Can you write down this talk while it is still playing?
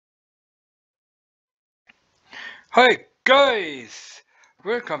Hi guys!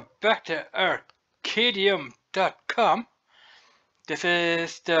 Welcome back to Arkadium.com. This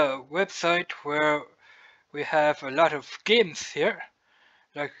is the website where we have a lot of games here.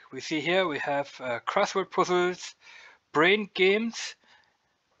 Like we see here, we have crossword puzzles, brain games,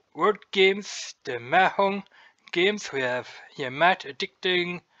 word games, the Mahjong games. We have here math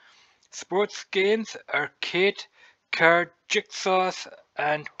addicting, sports games, arcade, card jigsaws,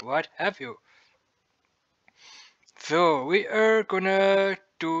 and what have you. So we are gonna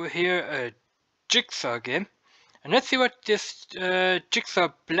do here a jigsaw game, and let's see what this jigsaw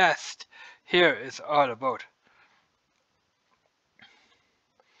blast here is all about.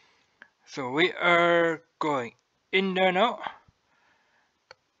 So we are going in there now.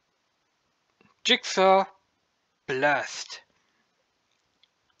 Jigsaw blast.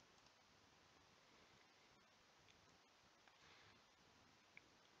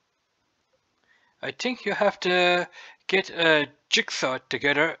 I think you have to get a jigsaw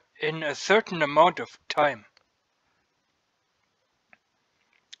together in a certain amount of time.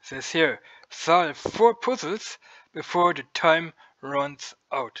 It says here, solve 4 puzzles before the time runs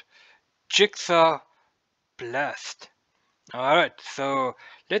out. Jigsaw blast. Alright, so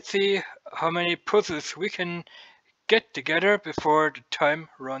let's see how many puzzles we can get together before the time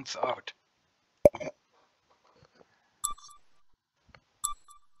runs out.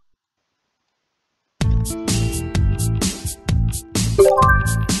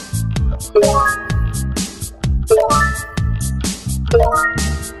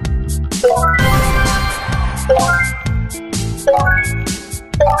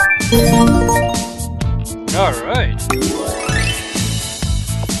 Alright.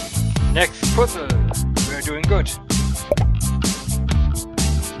 Next puzzle. We're doing good.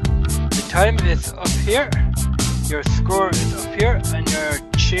 The time is up here. Your score is up here. And your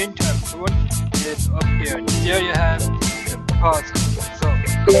chain times 1 is up here. There you have the pause. So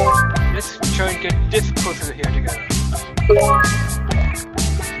let's try and get this puzzle here together.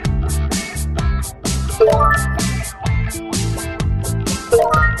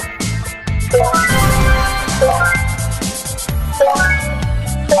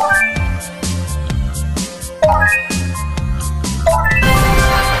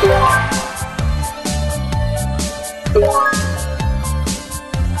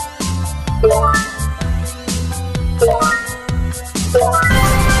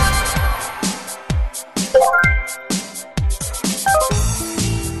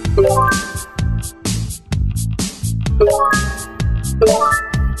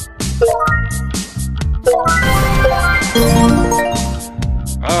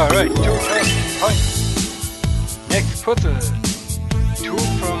 Alright, 2,000 points. Next puzzle, 2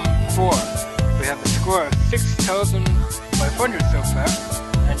 from 4. We have a score of 6,500 so far,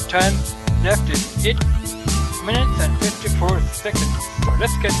 and time left is 8 minutes and 54 seconds. So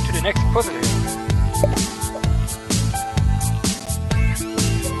let's get to the next puzzle here.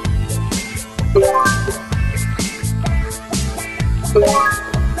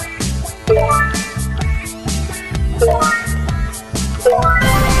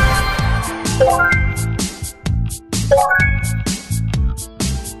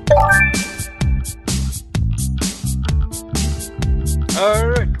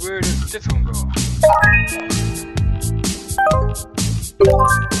 Alright, where does this one go?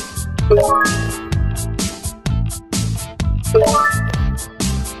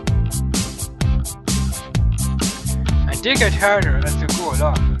 And they get harder as you go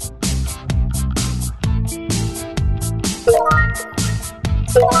along.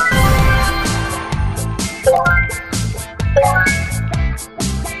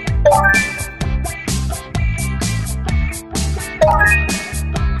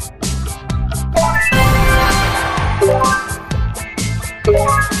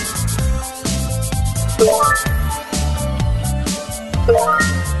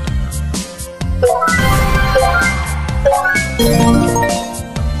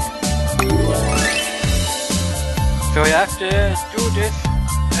 So you have to do this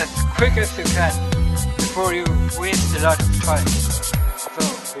as quick as you can before you waste a lot of time.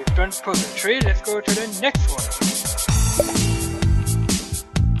 So we've done puzzle 3, let's go to the next one.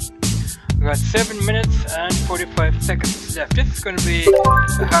 We got 7 minutes and 45 seconds left. This is going to be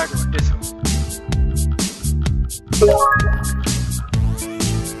a hard one, this one.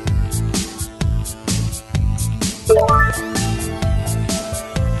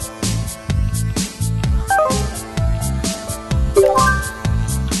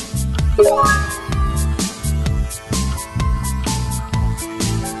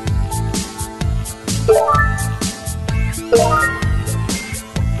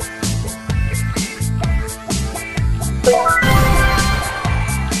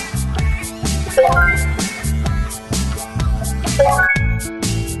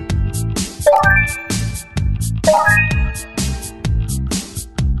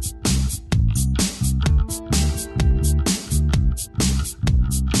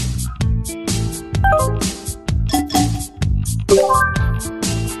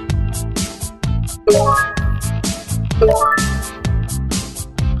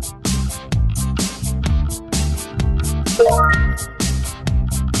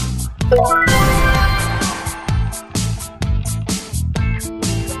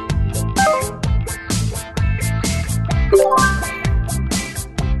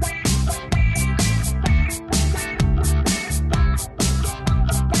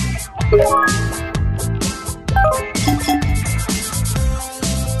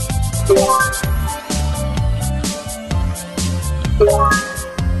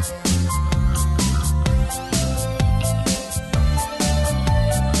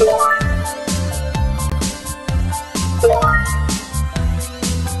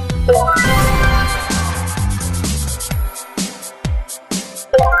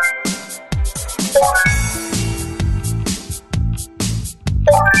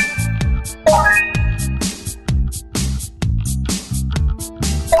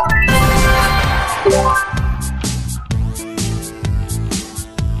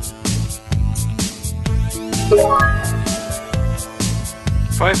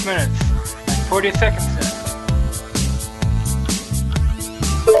 Five minutes and 40 seconds left.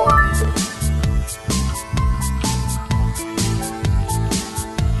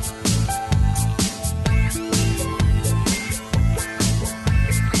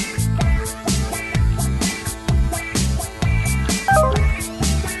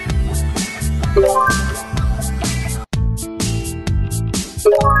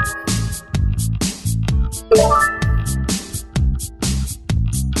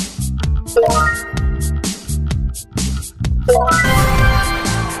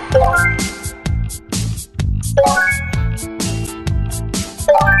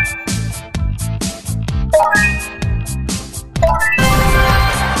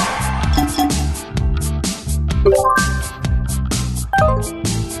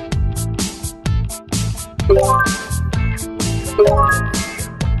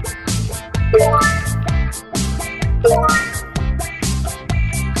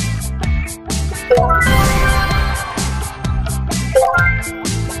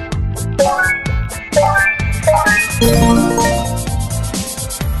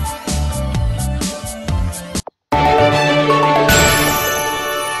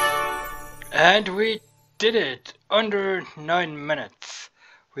 And we did it under 9 minutes.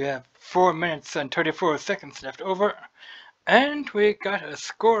 We have 4 minutes and 34 seconds left over, and we got a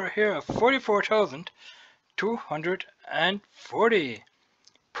score here of 44,240.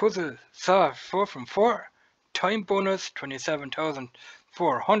 Puzzle solved 4 from 4. Time bonus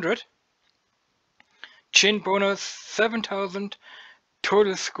 27,400. Chain bonus 7,000.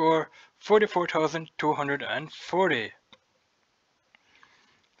 Total score 44,240.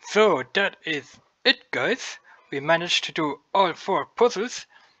 So that is it, guys. We managed to do all 4 puzzles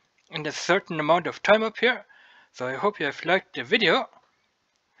in a certain amount of time up here. So I hope you have liked the video.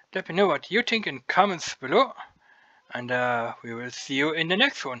 Let me know what you think in comments below. And we will see you in the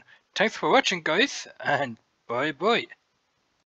next one. Thanks for watching, guys, and bye bye.